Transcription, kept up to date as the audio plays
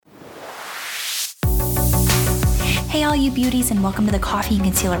Hey all you beauties, and welcome to the Coffee and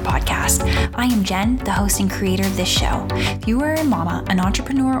Concealer podcast. I am Jen, the host and creator of this show. If you are a mama, an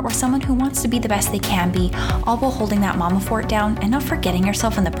entrepreneur, or someone who wants to be the best they can be, all while holding that mama fort down and not forgetting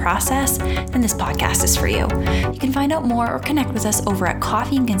yourself in the process, then this podcast is for you. You can find out more or connect with us over at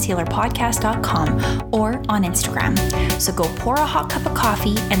coffeeandconcealerpodcast.com or on Instagram. So go pour a hot cup of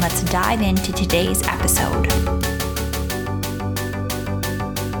coffee and let's dive into today's episode.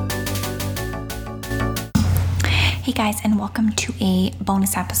 Hey guys, and welcome to a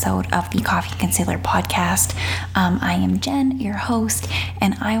bonus episode of the Coffee and Concealer podcast. I am Jen, your host,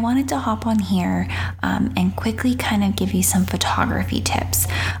 and I wanted to hop on here and quickly kind of give you some photography tips.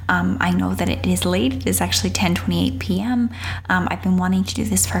 I know that it is late. It is actually 10:28 p.m. I've been wanting to do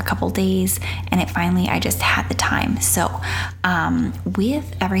this for a couple days, and I just had the time. So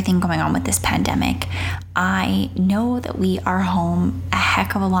with everything going on with this pandemic, I know that we are home a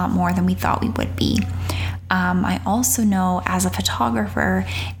heck of a lot more than we thought we would be. I also know as a photographer,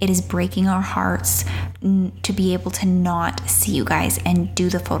 it is breaking our hearts to be able to not see you guys and do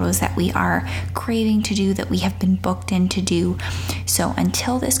the photos that we are craving to do, that we have been booked in to do. So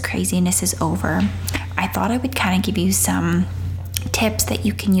until this craziness is over, I thought I would kind of give you some tips that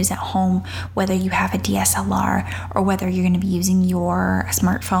you can use at home, whether you have a DSLR or whether you're going to be using your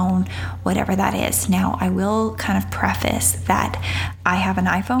smartphone, whatever that is. Now, I will kind of preface that I have an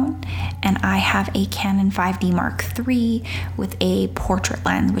iPhone and I have a Canon 5D Mark III with a portrait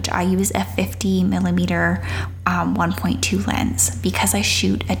lens, which I use a 50 millimeter 1.2 lens because I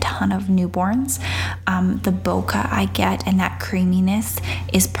shoot a ton of newborns. The bokeh I get and that creaminess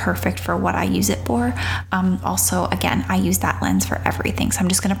is perfect for what I use it for. Also, again, I use that lens for everything. So I'm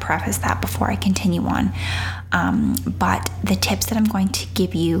just going to preface that before I continue on. But the tips that I'm going to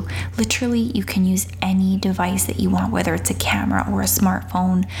give you, literally, you can use any device that you want, whether it's a camera or a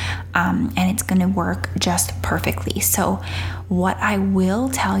smartphone, and it's going to work just perfectly. So what I will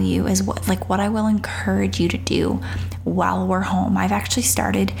tell you is what I will encourage you to do while we're home. I've actually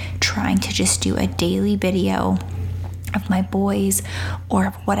started trying to just do a daily video of my boys or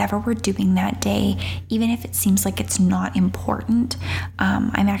of whatever we're doing that day, even if it seems like it's not important.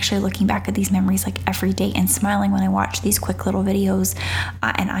 I'm actually looking back at these memories like every day and smiling when I watch these quick little videos.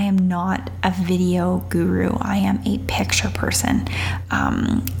 And I am not a video guru. I am a picture person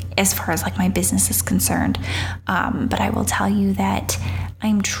as far as like my business is concerned. But I will tell you that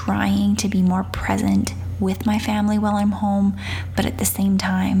I'm trying to be more present with my family while I'm home, but at the same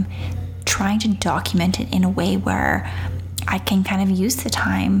time, trying to document it in a way where I can kind of use the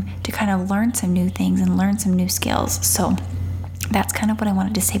time to kind of learn some new things and learn some new skills. So that's kind of what I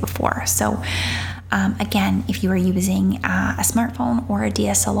wanted to say before. So again, if you are using a smartphone or a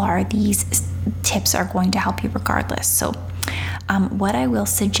DSLR, these tips are going to help you regardless. So what I will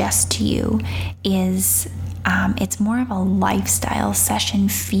suggest to you is it's more of a lifestyle session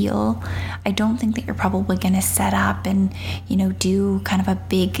feel. I don't think that you're probably going to set up and, do kind of a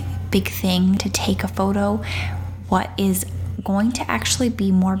big thing to take a photo. What is going to actually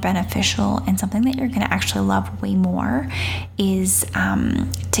be more beneficial and something that you're going to actually love way more is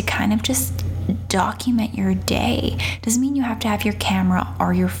to kind of just document your day. Doesn't mean you have to have your camera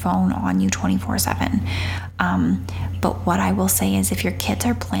or your phone on you 24/7. But what I will say is if your kids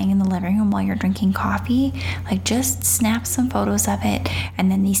are playing in the living room while you're drinking coffee, like just snap some photos of it,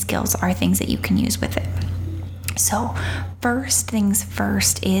 and then these skills are things that you can use with it. So first things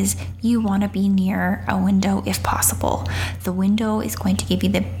first is you want to be near a window if possible. The window is going to give you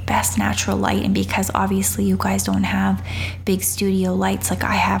the best natural light, and because obviously you guys don't have big studio lights like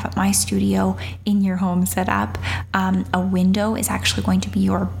I have at my studio in your home setup, a window is actually going to be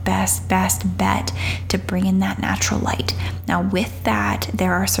your best bet to bring in that natural light. Now with that,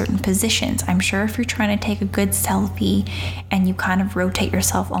 there are certain positions. I'm sure if you're trying to take a good selfie and you kind of rotate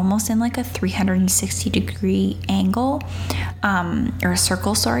yourself almost in like a 360 degree angle, or a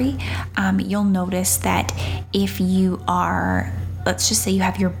circle, you'll notice that if you are, let's just say you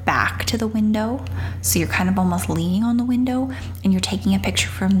have your back to the window, so you're kind of almost leaning on the window and you're taking a picture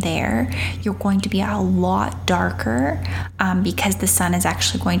from there, you're going to be a lot darker because the sun is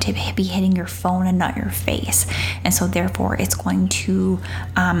actually going to be hitting your phone and not your face. And so therefore it's going to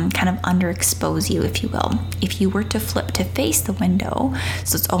kind of underexpose you, if you will. If you were to flip to face the window,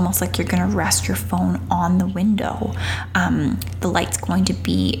 so it's almost like you're going to rest your phone on the window, the light's going to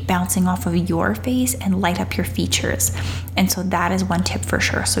be bouncing off of your face and light up your features. And so that is one tip for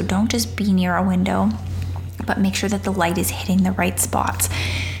sure. So don't just be near a window, but make sure that the light is hitting the right spots.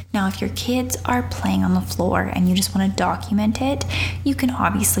 Now, if your kids are playing on the floor and you just want to document it, you can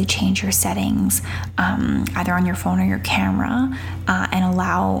obviously change your settings either on your phone or your camera and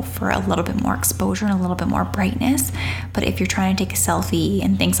allow for a little bit more exposure and a little bit more brightness. But if you're trying to take a selfie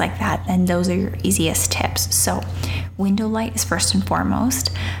and things like that, then those are your easiest tips. So window light is first and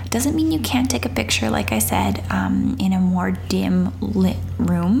foremost. Doesn't mean you can't take a picture, like I said, in a more dim lit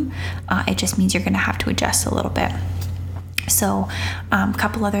room. It just means you're going to have to adjust a little bit. So a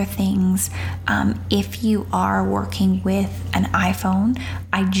couple other things. If you are working with an iPhone,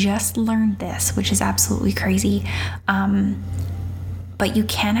 I just learned this, which is absolutely crazy. But you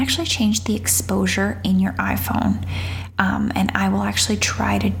can actually change the exposure in your iPhone. And I will actually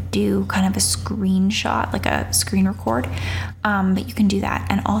try to do kind of a screenshot, like a screen record, but you can do that.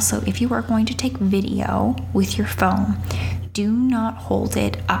 And also, if you are going to take video with your phone, do not hold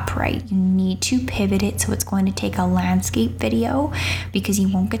it upright. You need to pivot it so it's going to take a landscape video, because you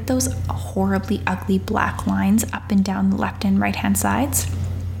won't get those horribly ugly black lines up and down the left and right hand sides.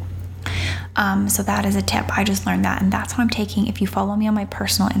 So that is a tip. I just learned that, and that's how I'm taking. If you follow me on my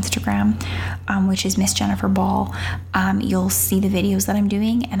personal Instagram, which is Miss Jennifer Ball, you'll see the videos that I'm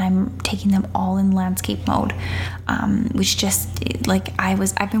doing, and I'm taking them all in landscape mode, which just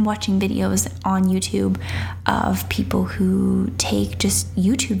I've been watching videos on YouTube of people who take just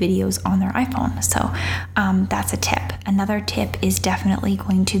YouTube videos on their iPhone. So that's a tip. Another tip is definitely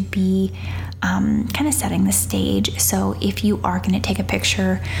going to be kind of setting the stage. So if you are going to take a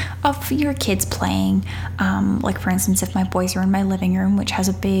picture of your kids playing, like for instance, if my boys are in my living room, which has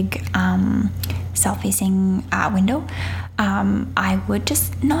a big south-facing window, I would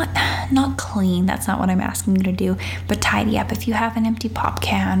just not clean. That's not what I'm asking you to do, but tidy up. If you have an empty pop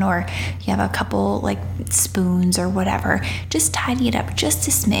can or you have a couple like spoons or whatever, just tidy it up just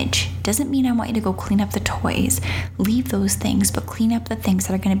a smidge. Doesn't mean I want you to go clean up the toys. Leave those things, but clean up the things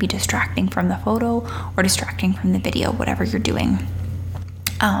that are going to be distracting from the photo or distracting from the video, whatever you're doing.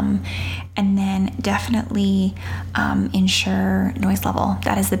 And then definitely ensure noise level.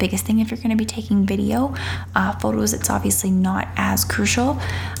 That is the biggest thing if you're going to be taking video. Photos, it's obviously not as crucial.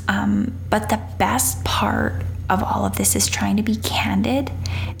 But the best part of all of this is trying to be candid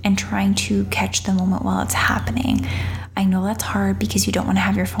and trying to catch the moment while it's happening. I know that's hard because you don't want to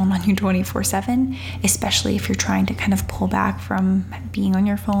have your phone on you 24/7, especially if you're trying to kind of pull back from being on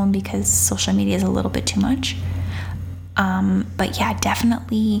your phone because social media is a little bit too much. But yeah,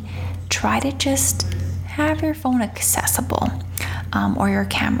 definitely try to just have your phone accessible, or your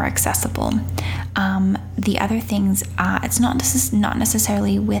camera accessible. The other things, it's not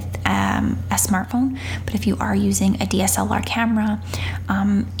necessarily with a smartphone, but if you are using a DSLR camera,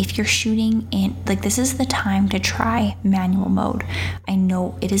 if you're shooting in, like, this is the time to try manual mode. I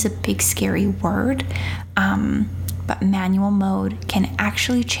know it is a big scary word, but manual mode can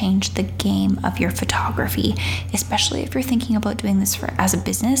actually change the game of your photography, especially if you're thinking about doing this as a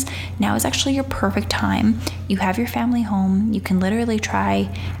business. Now is actually your perfect time. You have your family home. You can literally try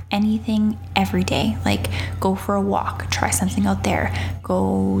anything every day, like go for a walk, try something out there,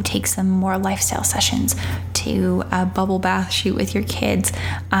 go take some more lifestyle sessions, to a bubble bath shoot with your kids.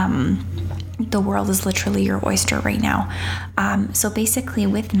 The world is literally your oyster right now. So basically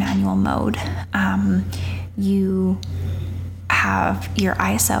with manual mode, you have your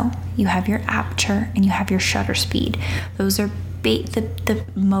ISO, you have your aperture, and you have your shutter speed. Those are the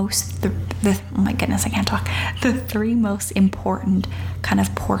three most important kind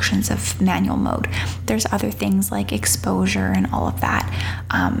of portions of manual mode. There's other things like exposure and all of that.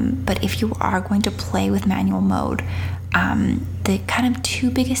 But if you are going to play with manual mode, the kind of two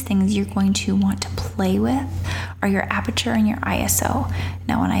biggest things you're going to want to play with are your aperture and your ISO.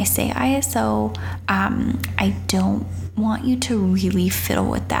 Now, when I say ISO, I don't want you to really fiddle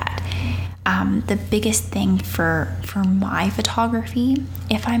with that. The biggest thing for my photography,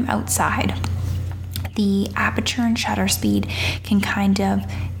 if I'm outside, the aperture and shutter speed can kind of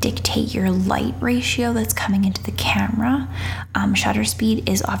dictate your light ratio that's coming into the camera. Shutter speed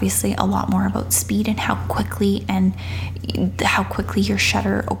is obviously a lot more about speed and how quickly your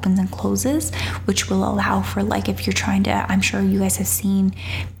shutter opens and closes, which will allow for, like, if you're trying to, I'm sure you guys have seen,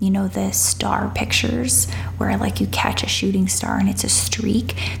 the star pictures where like you catch a shooting star and it's a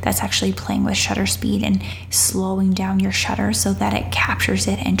streak. That's actually playing with shutter speed and slowing down your shutter so that it captures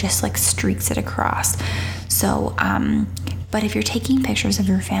it and just like streaks it across. So, but if you're taking pictures of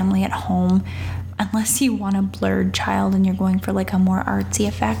your family at home, unless you want a blurred child and you're going for like a more artsy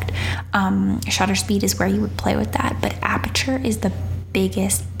effect, shutter speed is where you would play with that. But aperture is the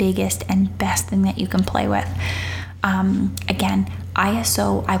biggest and best thing that you can play with. Again,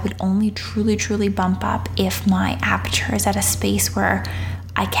 ISO, I would only truly bump up if my aperture is at a space where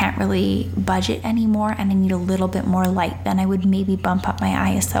I can't really budget anymore and I need a little bit more light, then I would maybe bump up my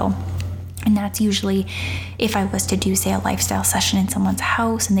ISO. And that's usually if I was to do, say, a lifestyle session in someone's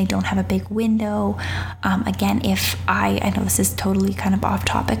house and they don't have a big window. Again, if I know this is totally kind of off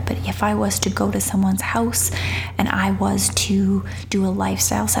topic, but if I was to go to someone's house and I was to do a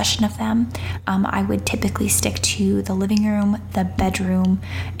lifestyle session of them, I would typically stick to the living room, the bedroom,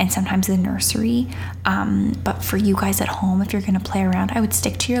 and sometimes the nursery. But for you guys at home, if you're going to play around, I would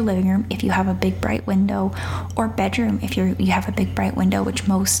stick to your living room if you have a big bright window, or bedroom if you have a big bright window, which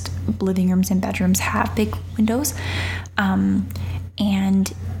most living rooms and bedrooms have big windows.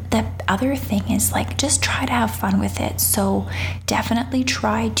 And the other thing is, like, just try to have fun with it. So definitely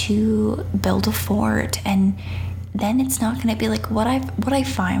try to build a fort, and then it's not going to be like what I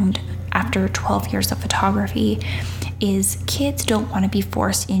found after 12 years of photography is kids don't want to be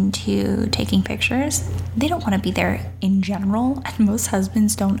forced into taking pictures. They don't want to be there in general, and most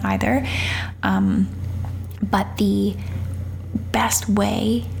husbands don't either. But the best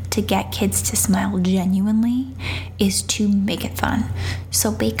way to get kids to smile genuinely is to make it fun. So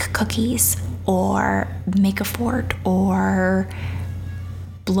bake cookies, or make a fort, or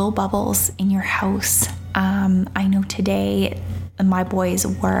blow bubbles in your house. I know today my boys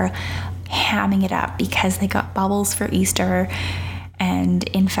were hamming it up because they got bubbles for Easter. And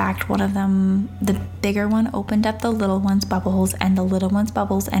in fact, one of them, the bigger one, opened up the little one's bubbles, and the little one's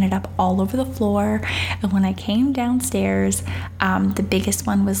bubbles ended up all over the floor. And when I came downstairs, the biggest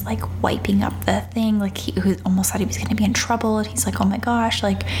one was like wiping up the thing. Like he almost thought he was going to be in trouble. And he's like, oh my gosh,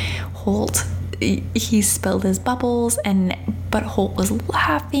 like Holt, he spilled his bubbles. But Holt was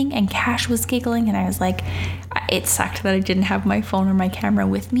laughing and Cash was giggling. And I was like, it sucked that I didn't have my phone or my camera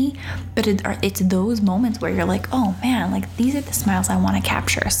with me, but it's those moments where you're like, oh man, like these are the smiles I want to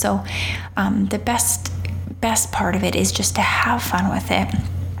capture. So the best part of it is just to have fun with it.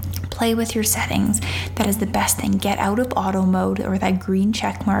 Play with your settings. That is the best thing. Get out of auto mode, or that green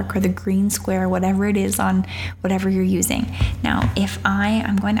check mark, or the green square, whatever it is on whatever you're using. Now, if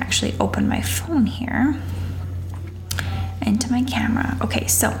I'm going to actually open my phone here into my camera. Okay,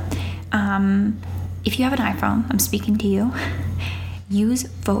 so if you have an iPhone, I'm speaking to you, use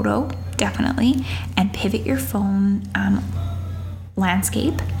photo, definitely, and pivot your phone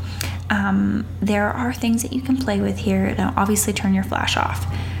landscape. There are things that you can play with here. Now, obviously, turn your flash off.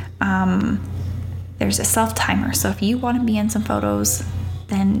 There's a self timer, so if you want to be in some photos,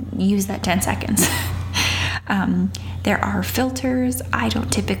 then use that 10 seconds. There are filters. I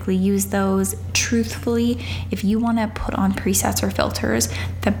don't typically use those. Truthfully, if you want to put on presets or filters,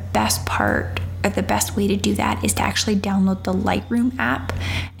 the best way to do that is to actually download the Lightroom app.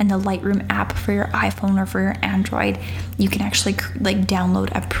 And the Lightroom app for your iPhone or for your Android, you can actually like download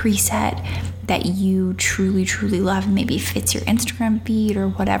a preset that you truly, truly love, and maybe fits your Instagram feed or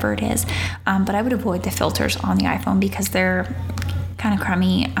whatever it is. But I would avoid the filters on the iPhone because they're kind of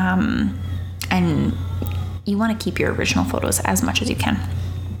crummy, and you want to keep your original photos as much as you can.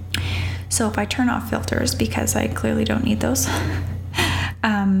 So if I turn off filters, because I clearly don't need those,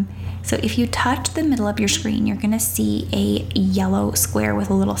 so if you touch the middle of your screen, you're going to see a yellow square with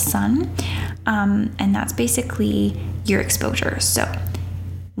a little sun, and that's basically your exposure. So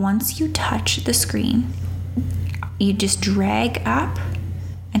once you touch the screen, you just drag up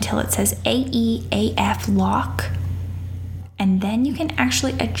until it says AEAF lock, and then you can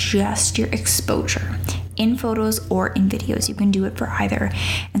actually adjust your exposure in photos or in videos. You can do it for either.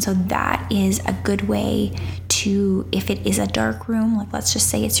 And so that is a good way to, if it is a dark room, like let's just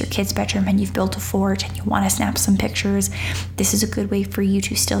say it's your kid's bedroom and you've built a fort and you want to snap some pictures, this is a good way for you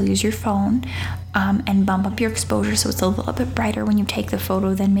to still use your phone and bump up your exposure so it's a little bit brighter when you take the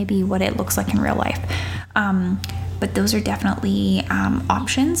photo than maybe what it looks like in real life. But those are definitely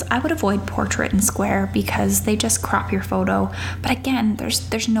options. I would avoid portrait and square because they just crop your photo. But again,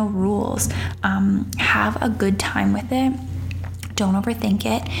 there's no rules. Have a good time with it. Don't overthink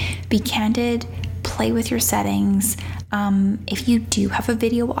it. Be candid. Play with your settings. If you do have a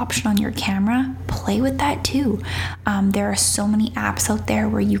video option on your camera, play with that too. There are so many apps out there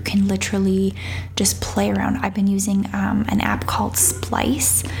where you can literally just play around. I've been using an app called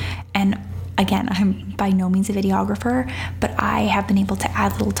Splice, and again, I'm by no means a videographer, but I have been able to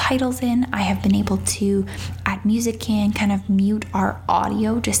add little titles in. I have been able to add music in, kind of mute our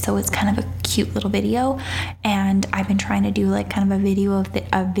audio just so it's kind of a cute little video. And I've been trying to do like kind of a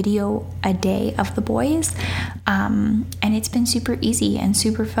video a day of the boys. And it's been super easy and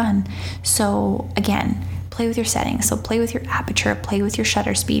super fun. So again, play with your settings. So play with your aperture, play with your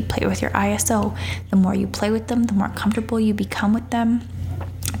shutter speed, play with your ISO. The more you play with them, the more comfortable you become with them,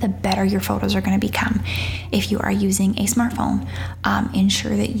 the better your photos are going to become. If you are using a smartphone,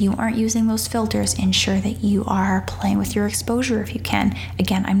 ensure that you aren't using those filters. Ensure that you are playing with your exposure if you can.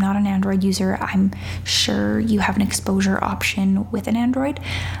 Again, I'm not an Android user. I'm sure you have an exposure option with an Android,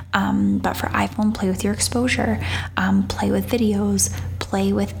 but for iPhone, play with your exposure. Play with videos,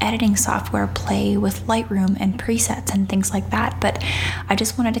 play with editing software, play with Lightroom and presets and things like that. But I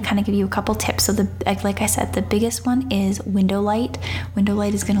just wanted to kind of give you a couple tips. So like I said, the biggest one is window light. Window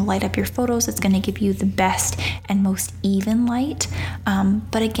light is going to light up your photos. It's going to give you the best and most even light.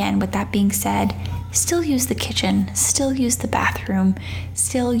 But again, with that being said, still use the kitchen, still use the bathroom,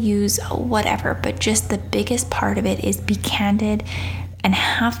 still use whatever, but just the biggest part of it is be candid and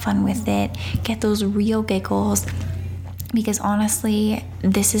have fun with it. Get those real giggles, because honestly,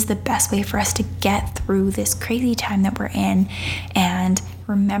 this is the best way for us to get through this crazy time that we're in and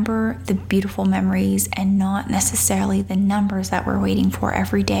remember the beautiful memories and not necessarily the numbers that we're waiting for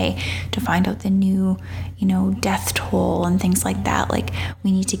every day to find out the new, death toll and things like that. Like,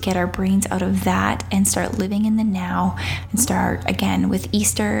 we need to get our brains out of that and start living in the now and start again with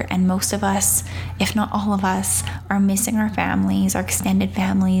Easter. And most of us, if not all of us, are missing our families, our extended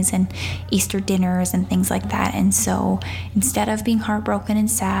families, and Easter dinners and things like that. And so instead of being heartbroken and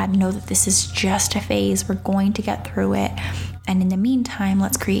sad, know that this is just a phase. We're going to get through it. And in the meantime,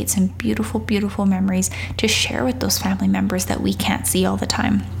 let's create some beautiful, beautiful memories to share with those family members that we can't see all the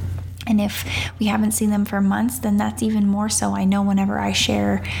time. And if we haven't seen them for months, then that's even more so. I know whenever I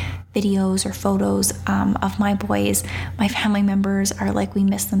share videos or photos of my boys, my family members are like, we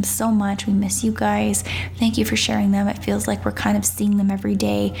miss them so much. We miss you guys. Thank you for sharing them. It feels like we're kind of seeing them every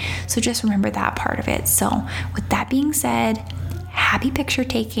day. So just remember that part of it. So with that being said, happy picture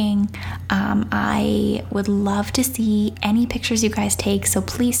taking. I would love to see any pictures you guys take, so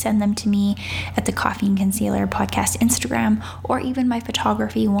please send them to me at the Coffee and Concealer podcast Instagram, or even my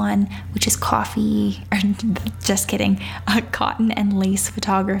photography one, which is Cotton and Lace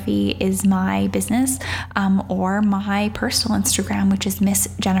Photography is my business, or my personal Instagram, which is Miss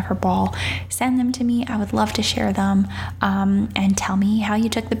Jennifer Ball. Send them to me. I would love to share them, and tell me how you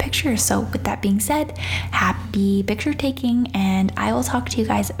took the pictures. So with that being said, happy picture taking, and I will talk to you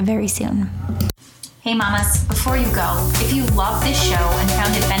guys very soon. Hey mamas, before you go, if you love this show and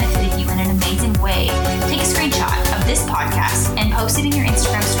found it benefited you in an amazing way, take a screenshot of this podcast and post it in your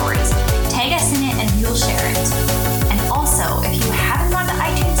Instagram stories. Tag us in it and we'll share it. And also, if you haven't gone to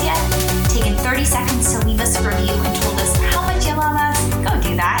iTunes yet, taken 30 seconds to leave us a review and told us how much you love us, go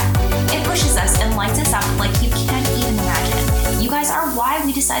do that. It pushes us and lights us up like you can't even imagine. You guys are why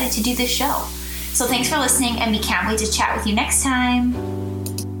we decided to do this show. So thanks for listening, and we can't wait to chat with you next time.